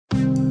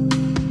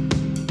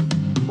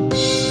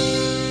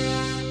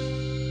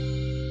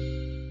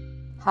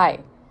Hi,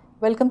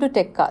 welcome to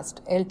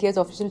TechCast, LTI's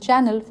official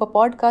channel for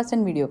podcast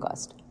and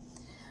videocast.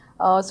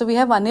 So we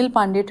have Anil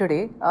Pandey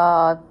today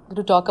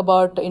to talk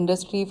about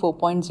Industry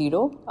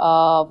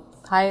 4.0.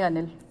 Hi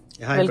Anil.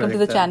 Hi, welcome to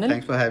the channel.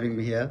 Thanks for having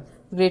me here.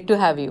 Great to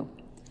have you.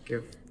 Thank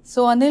you.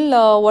 So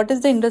Anil, what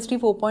is the Industry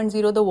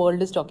 4.0 the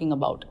world is talking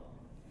about?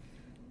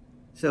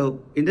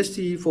 So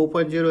Industry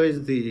 4.0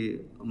 is the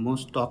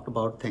most talked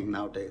about thing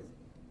nowadays.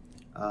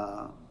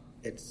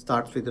 It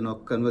starts with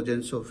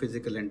convergence of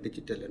physical and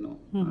digital.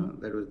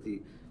 That was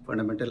the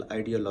fundamental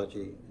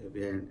ideology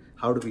behind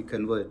how do we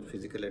converge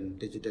physical and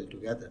digital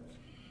together.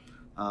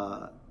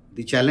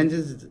 The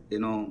challenges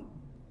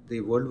the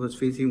world was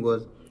facing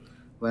was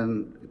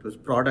when it was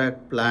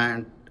product,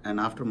 plant, and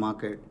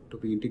aftermarket to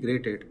be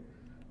integrated.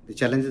 The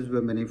challenges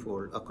were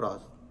manifold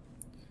across.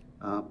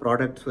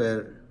 Products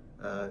were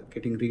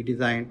getting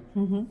redesigned.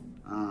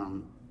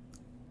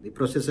 The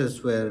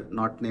processes were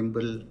not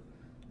nimble.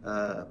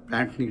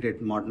 Plant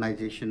needed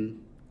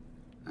modernization,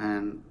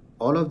 and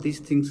all of these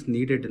things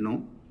needed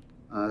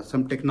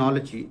some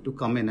technology to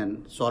come in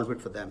and solve it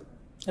for them,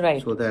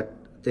 right? So that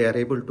they are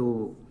able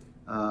to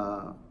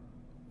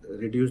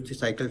reduce the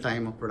cycle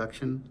time of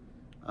production,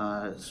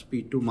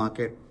 speed to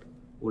market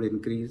would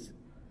increase.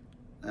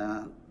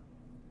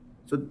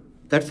 So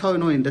that's how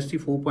Industry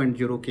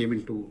 4.0 came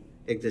into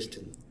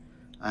existence,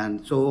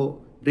 and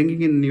so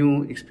bringing in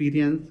new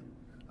experience,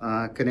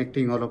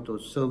 connecting all of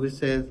those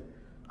services,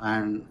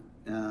 and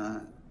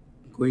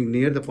going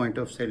near the point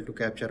of sale to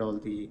capture all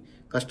the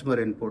customer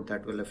input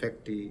that will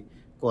affect the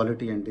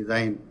quality and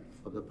design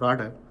of the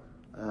product.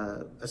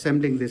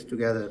 Assembling this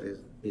together is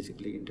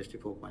basically Industry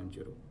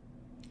 4.0.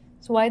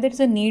 So why there is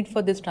a need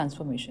for this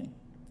transformation?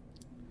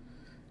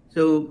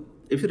 So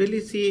if you really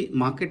see,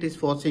 market is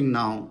forcing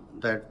now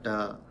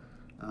that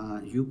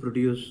you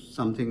produce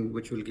something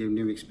which will give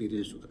new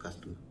experience to the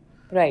customer.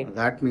 Right.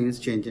 That means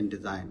change in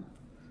design.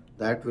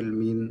 That will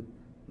mean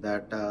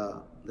that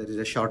there is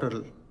a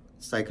shorter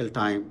cycle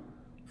time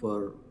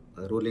for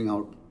rolling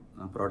out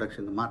products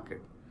in the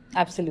market.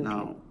 Absolutely.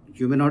 Now,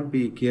 you may not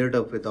be geared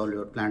up with all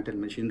your plant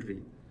and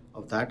machinery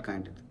of that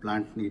kind. The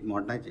plant need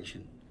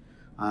modernization.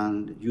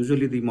 And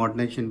usually the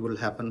modernization will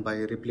happen by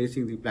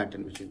replacing the plant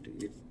and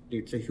machinery.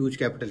 It's a huge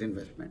capital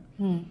investment.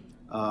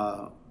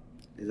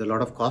 There's a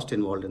lot of cost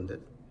involved in this.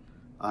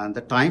 And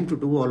the time to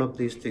do all of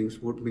these things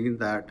would mean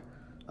that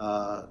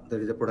there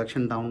is a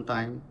production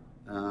downtime.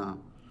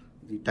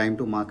 The time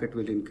to market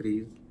will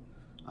increase,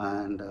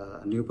 and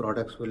new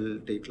products will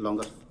take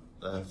longer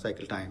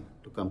cycle time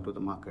to come to the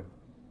market.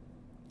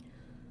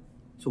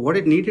 So what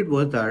it needed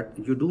was that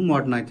you do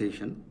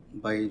modernization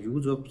by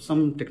use of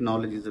some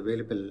technologies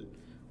available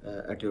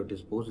at your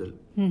disposal,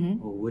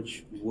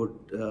 which would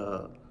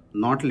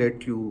not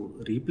let you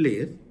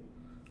replace,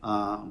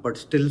 but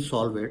still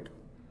solve it,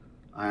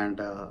 and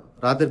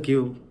rather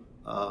give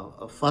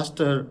a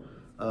faster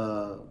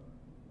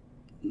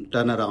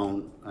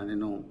turnaround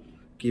and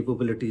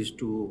capabilities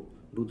to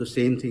do the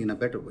same thing in a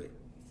better way.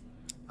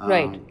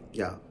 Right.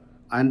 Yeah.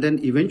 And then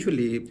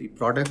eventually the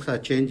products are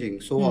changing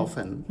so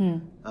often,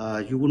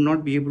 you would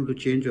not be able to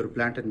change your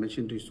plant and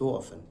machinery so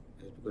often,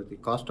 because the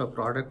cost of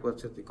product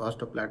versus the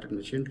cost of plant and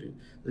machinery,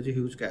 there's a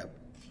huge gap.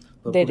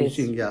 For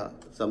producing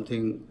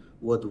something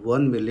worth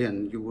 1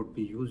 million, you would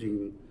be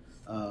using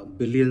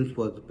billions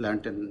worth of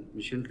plant and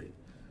machinery.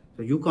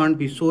 So you can't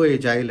be so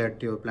agile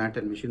at your plant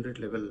and machinery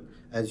level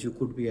as you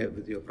could be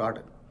with your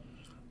product.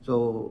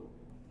 So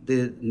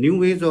the new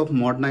ways of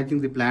modernizing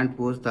the plant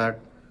was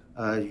that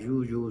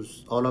you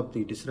use all of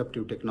the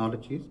disruptive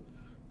technologies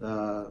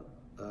to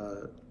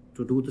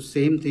do the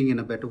same thing in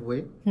a better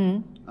way.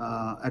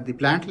 At the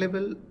plant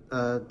level,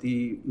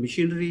 the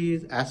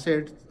machinery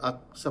assets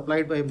are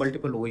supplied by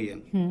multiple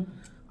OEMs,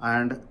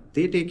 and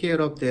they take care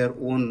of their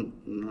own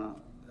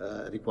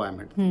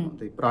requirements.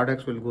 The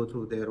products will go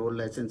through their own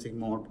licensing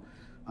mode.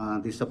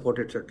 The support,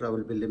 etc.,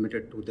 will be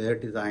limited to their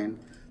design.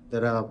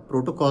 There are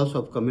protocols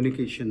of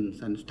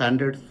communications and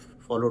standards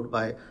followed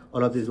by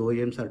all of these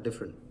OEMs are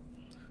different.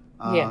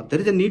 There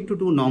is a need to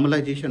do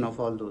normalization of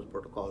all those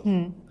protocols,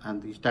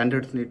 and the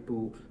standards need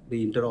to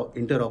be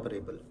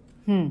interoperable.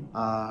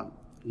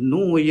 No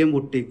OEM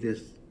would take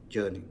this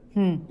journey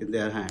in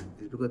their hand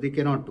because they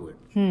cannot do it.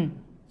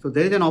 So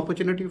there is an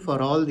opportunity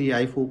for all the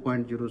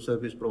I4.0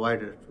 service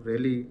providers to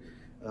really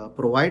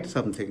provide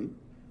something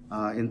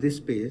in this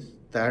space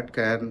that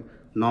can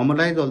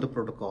normalize all the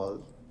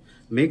protocols,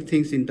 make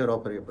things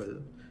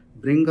interoperable,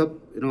 bring up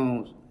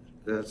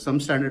some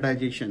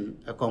standardization,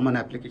 a common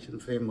application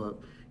framework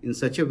in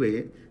such a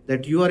way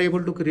that you are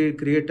able to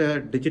create a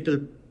digital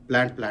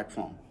plant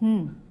platform,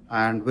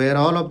 and where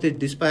all of the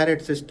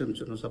disparate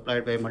systems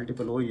supplied by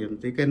multiple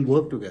OEMs, they can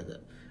work together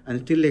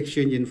and still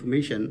exchange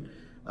information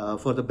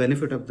for the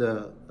benefit of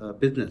the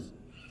business,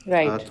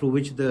 right? Through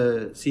which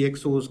the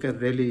CXOs can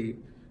really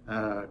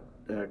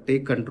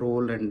take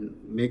control and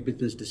make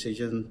business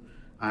decisions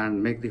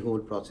and make the whole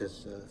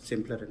process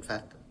simpler and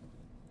faster.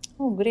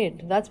 Oh,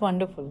 great. That's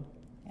wonderful.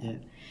 Yeah.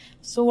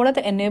 So what are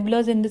the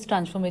enablers in this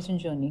transformation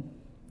journey?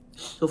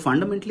 So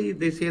fundamentally,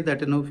 they say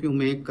that if you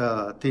make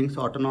things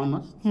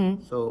autonomous,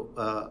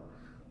 so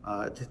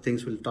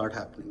things will start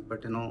happening.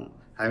 But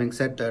having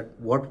said that,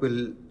 what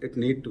will it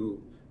need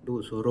to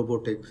do? So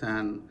robotics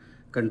and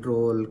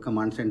control,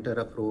 command center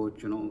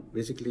approach.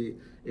 Basically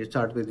it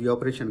starts with the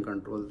operation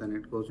control, then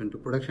it goes into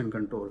production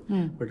control.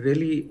 But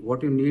really,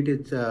 what you need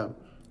is a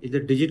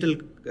digital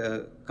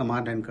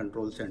command and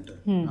control center.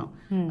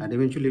 And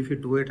eventually, if you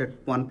do it at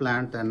one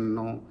plant,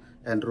 then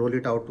and roll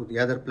it out to the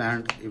other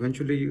plant,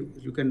 eventually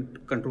you can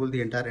control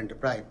the entire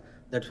enterprise.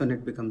 That's when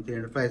it becomes the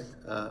enterprise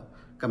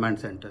command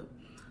center.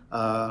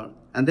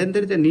 And then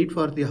there is a need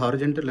for the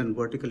horizontal and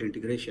vertical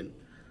integration,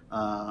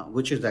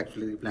 which is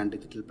actually the plant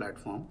digital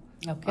platform.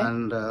 Okay.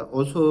 And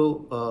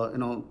also,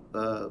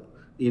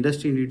 the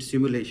industry needs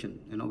simulation,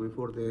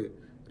 before they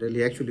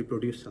really actually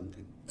produce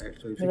something. Right?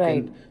 So if you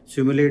can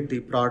simulate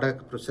the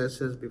product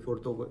processes before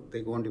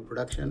they go into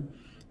production,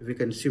 if you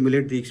can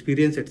simulate the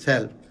experience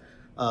itself,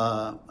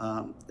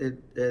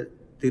 the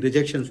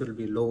rejections will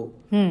be low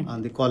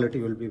and the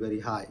quality will be very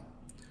high.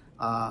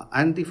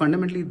 And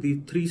fundamentally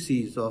the 3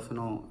 C's of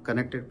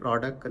connected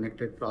product,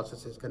 connected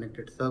processes,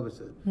 connected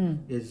services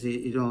is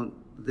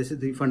this is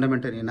the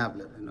fundamental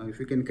enabler. If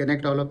you can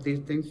connect all of these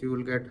things, you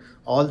will get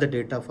all the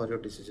data for your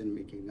decision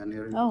making, and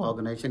your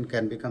organization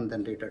can become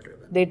then data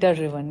driven. Data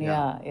driven,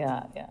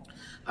 yeah.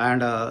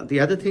 And the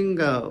other thing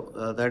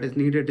that is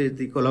needed is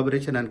the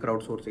collaboration and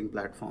crowdsourcing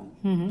platform.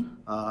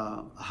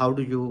 How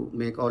do you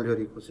make all your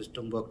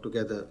ecosystem work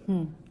together?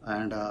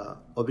 And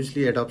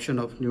obviously adoption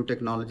of new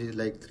technologies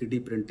like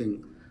 3D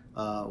printing,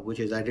 which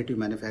is additive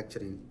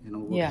manufacturing,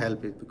 would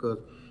help it, because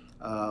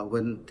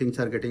when things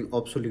are getting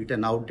obsolete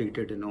and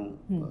outdated,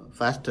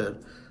 faster,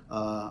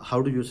 how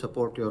do you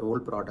support your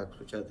old products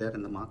which are there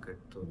in the market?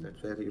 So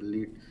that's where you'll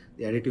need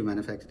the additive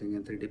manufacturing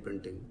and 3D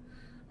printing.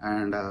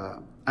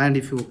 And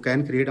if you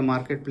can create a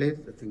marketplace,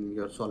 I think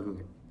you're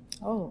solving it.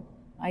 Oh,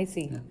 I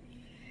see. Yeah.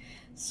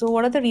 So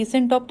what are the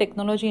recent top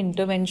technology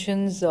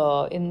interventions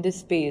in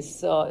this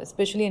space,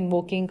 especially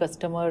invoking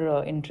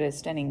customer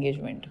interest and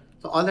engagement?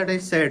 So all that I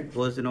said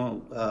was,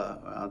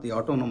 the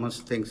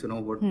autonomous things,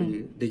 would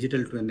be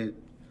digital twin,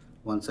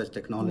 one such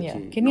technology.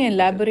 Yeah. Can you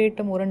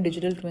elaborate more on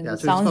digital twins? Yeah,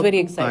 so sounds very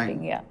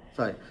exciting. Yeah.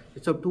 Sorry,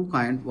 it's of 2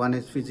 kinds. One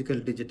is physical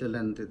digital,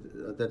 and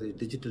the other is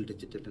digital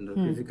digital. And the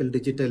physical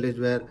digital is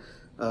where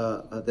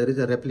there is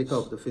a replica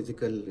of the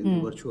physical in the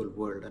virtual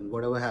world, and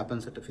whatever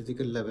happens at a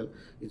physical level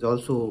is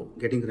also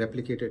getting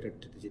replicated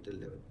at the digital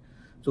level.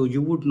 So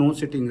you would know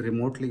sitting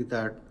remotely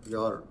that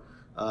your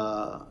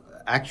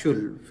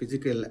actual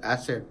physical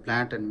asset,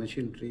 plant and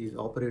machinery is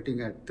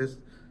operating at this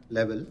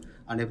level,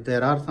 and if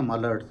there are some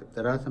alerts, if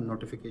there are some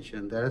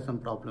notifications, there are some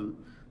problems,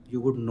 you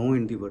would know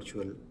in the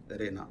virtual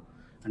arena,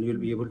 and you'll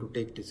be able to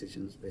take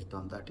decisions based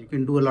on that. You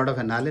can do a lot of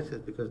analysis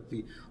because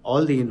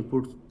all the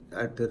inputs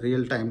at the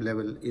real time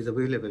level is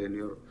available in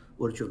your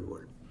virtual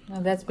world.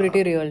 Oh, that's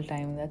pretty real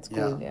time. That's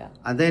cool. Yeah.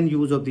 And then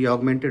use of the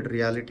augmented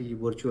reality,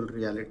 virtual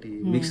reality,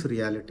 mixed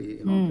reality.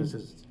 This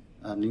is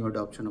a new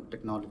adoption of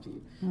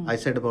technology. I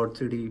said about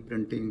 3D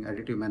printing,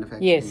 additive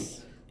manufacturing.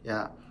 Yes.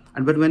 Yeah.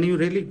 But when you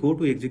really go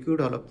to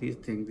execute all of these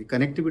things, the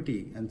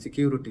connectivity and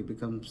security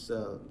becomes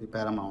the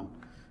paramount.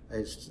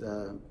 It's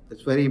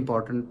very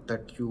important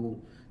that you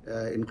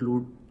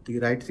include the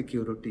right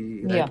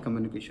security, right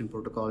communication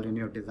protocol in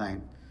your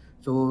design.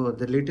 So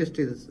the latest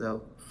is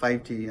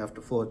 5G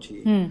after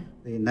 4G,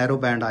 the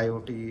narrowband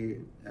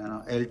IoT,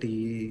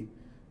 LTE,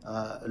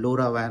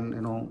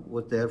 LoRaWAN,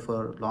 was there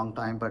for a long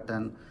time, but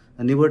then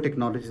the newer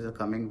technologies are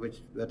coming,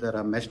 where there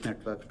are mesh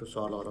networks to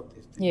solve all of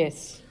these things.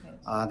 Yes.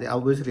 The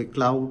obviously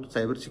cloud,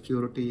 cyber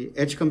security,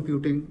 edge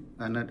computing,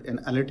 and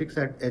analytics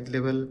at edge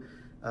level,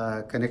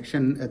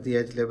 connection at the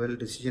edge level,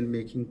 decision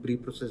making,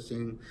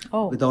 pre-processing,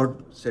 without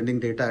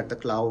sending data at the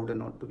cloud,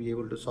 to be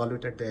able to solve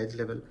it at the edge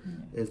level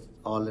is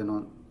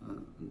all,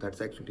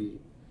 that's actually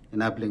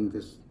enabling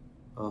this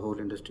whole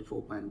industry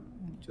 4.0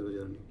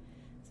 journey.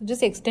 So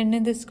just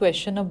extending this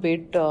question a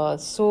bit,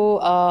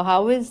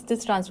 how is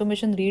this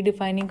transformation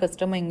redefining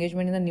customer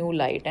engagement in a new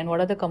light, and what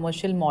are the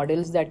commercial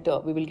models that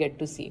we will get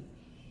to see?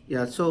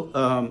 Yeah, so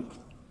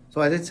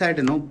as I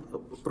said,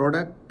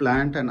 product,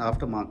 plant, and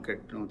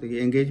aftermarket, the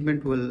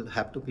engagement will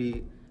have to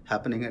be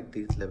happening at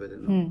these levels.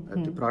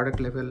 At the product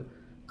level,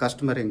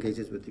 customer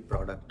engages with the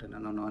product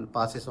and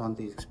passes on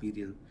the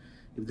experience.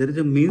 If there is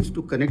a means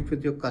to connect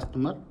with your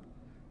customer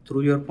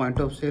through your point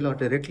of sale or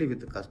directly with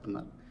the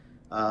customer,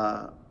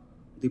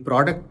 the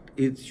product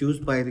is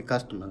used by the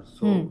customer.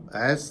 So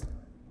as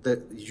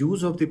the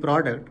use of the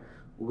product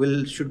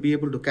should be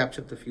able to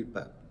capture the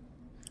feedback,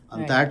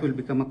 and that will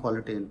become a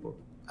quality input.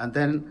 And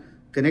then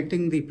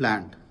connecting the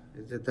plant,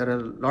 there are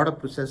a lot of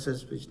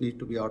processes which need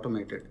to be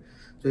automated.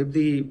 So if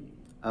the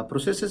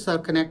processes are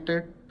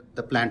connected,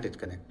 the plant is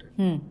connected.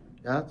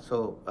 Yeah.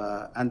 So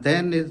and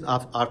then is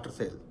after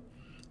sale.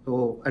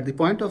 So at the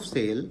point of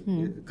sale,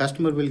 the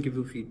customer will give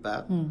you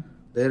feedback.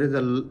 There is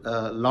a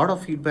lot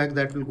of feedback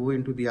that will go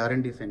into the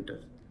R&D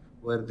centers,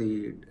 where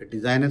the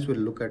designers will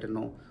look at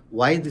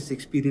why this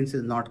experience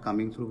is not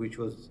coming through which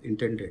was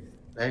intended.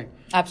 right?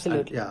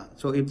 Absolutely.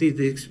 So if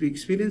the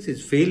experience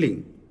is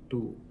failing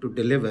to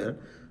deliver,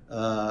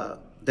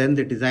 then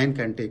the design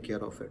can take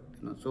care of it.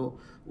 So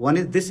one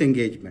is this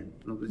engagement.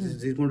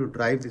 This is going to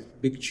drive this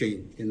big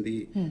change in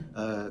the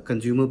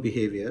consumer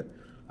behavior,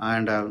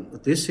 and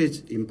this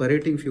is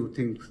imperating few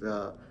things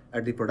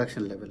at the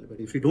production level.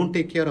 But if you don't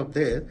take care of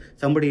this,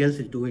 somebody else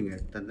is doing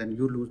it, and then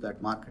you lose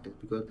that market,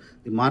 because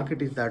the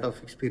market is that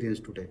of experience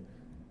today.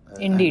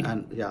 Indeed.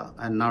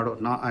 And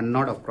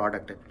not of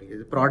product actually.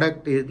 The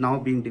product is now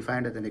being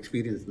defined as an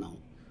experience now.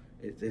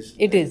 It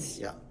is.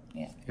 Yeah.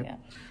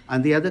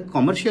 And the other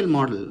commercial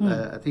model,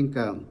 I think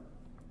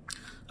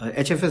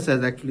HFS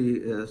has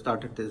actually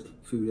started this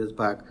a few years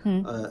back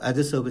as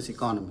a service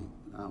economy,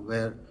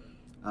 where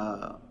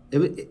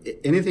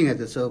anything as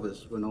a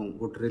service,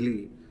 would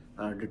really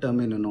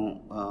determine,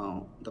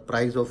 the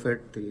price of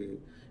it.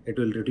 It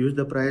will reduce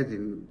the price,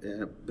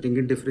 bring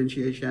in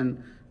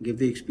differentiation, give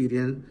the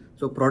experience.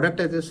 So product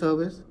as a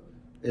service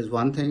is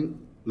one thing.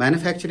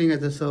 Manufacturing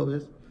as a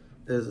service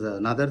is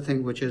another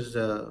thing, which is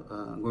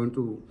going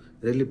to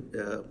really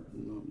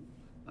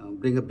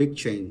bring a big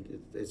change.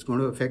 It's going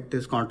to affect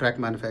this contract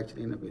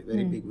manufacturing in a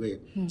very big way.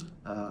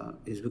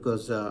 Is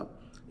because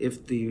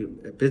if the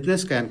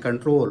business can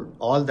control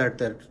all that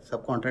their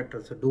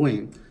subcontractors are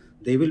doing,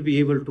 they will be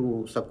able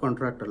to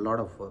subcontract a lot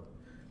of work.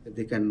 If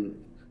they can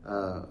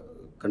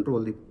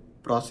control the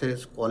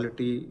process,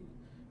 quality,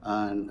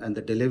 and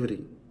the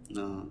delivery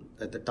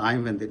at the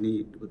time when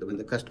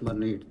the customer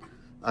needs,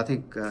 I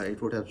think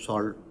it would have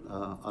solved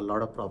a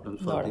lot of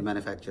problems for the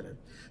manufacturer.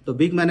 So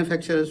big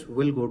manufacturers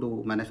will go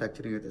to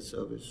manufacturing as a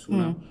service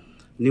sooner.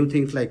 New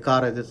things like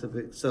car as a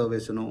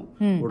service,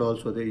 would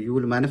also, you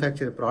will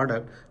manufacture a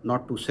product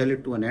not to sell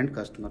it to an end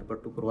customer,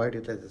 but to provide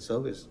it as a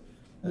service,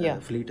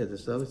 fleet as a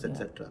service,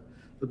 etc.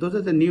 So those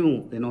are the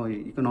new,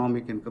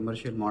 economic and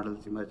commercial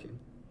models emerging.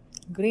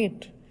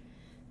 Great.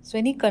 So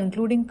any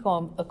concluding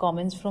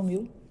comments from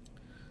you?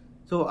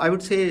 So I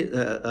would say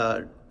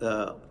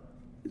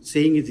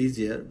saying is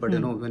easier, but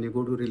when you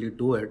go to really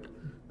do it,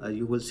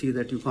 you will see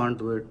that you can't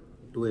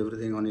do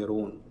everything on your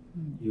own.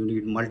 You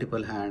need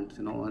multiple hands,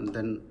 and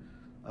then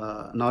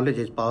knowledge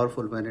is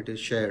powerful when it is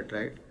shared,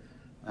 right?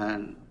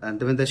 And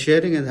when the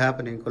sharing is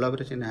happening,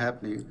 collaboration is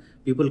happening,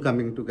 people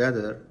coming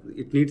together,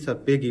 it needs a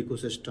big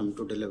ecosystem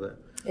to deliver.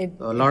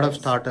 A lot of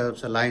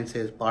startups,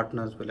 alliances,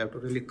 partners will have to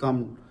really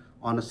come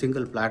on a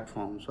single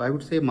platform. So I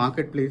would say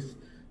marketplace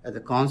as a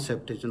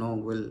concept is,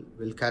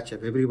 will catch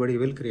up. Everybody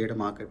will create a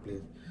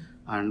marketplace,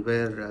 and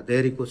where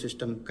their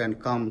ecosystem can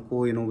come,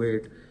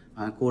 co-innovate,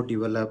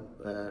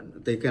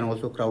 co-develop. They can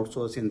also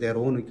crowdsource in their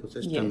own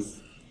ecosystem.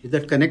 Yes.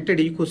 That connected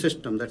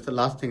ecosystem, that's the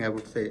last thing I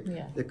would say.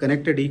 The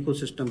connected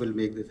ecosystem will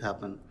make this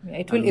happen.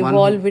 It will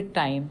evolve with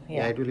time.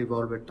 It will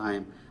evolve with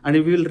time. And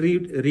it will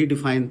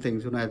redefine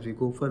things, as we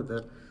go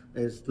further.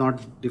 It's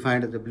not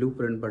defined as a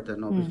blueprint, but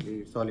then obviously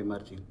it's all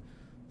emerging.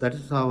 That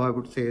is how I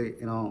would say,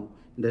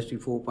 Industry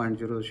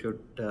 4.0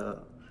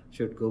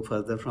 should go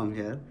further from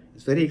here.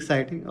 It's very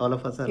exciting. All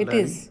of us are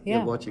learning.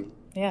 We're watching.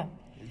 Yeah.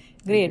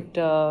 Great.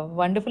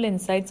 Wonderful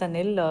insights,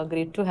 Anil.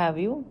 Great to have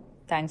you.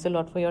 Thanks a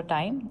lot for your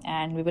time,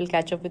 and we will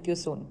catch up with you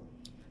soon.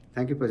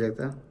 Thank you,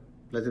 Prajakta.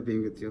 Pleasure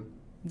being with you.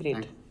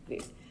 Great.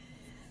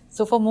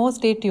 So for more,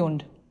 stay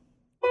tuned.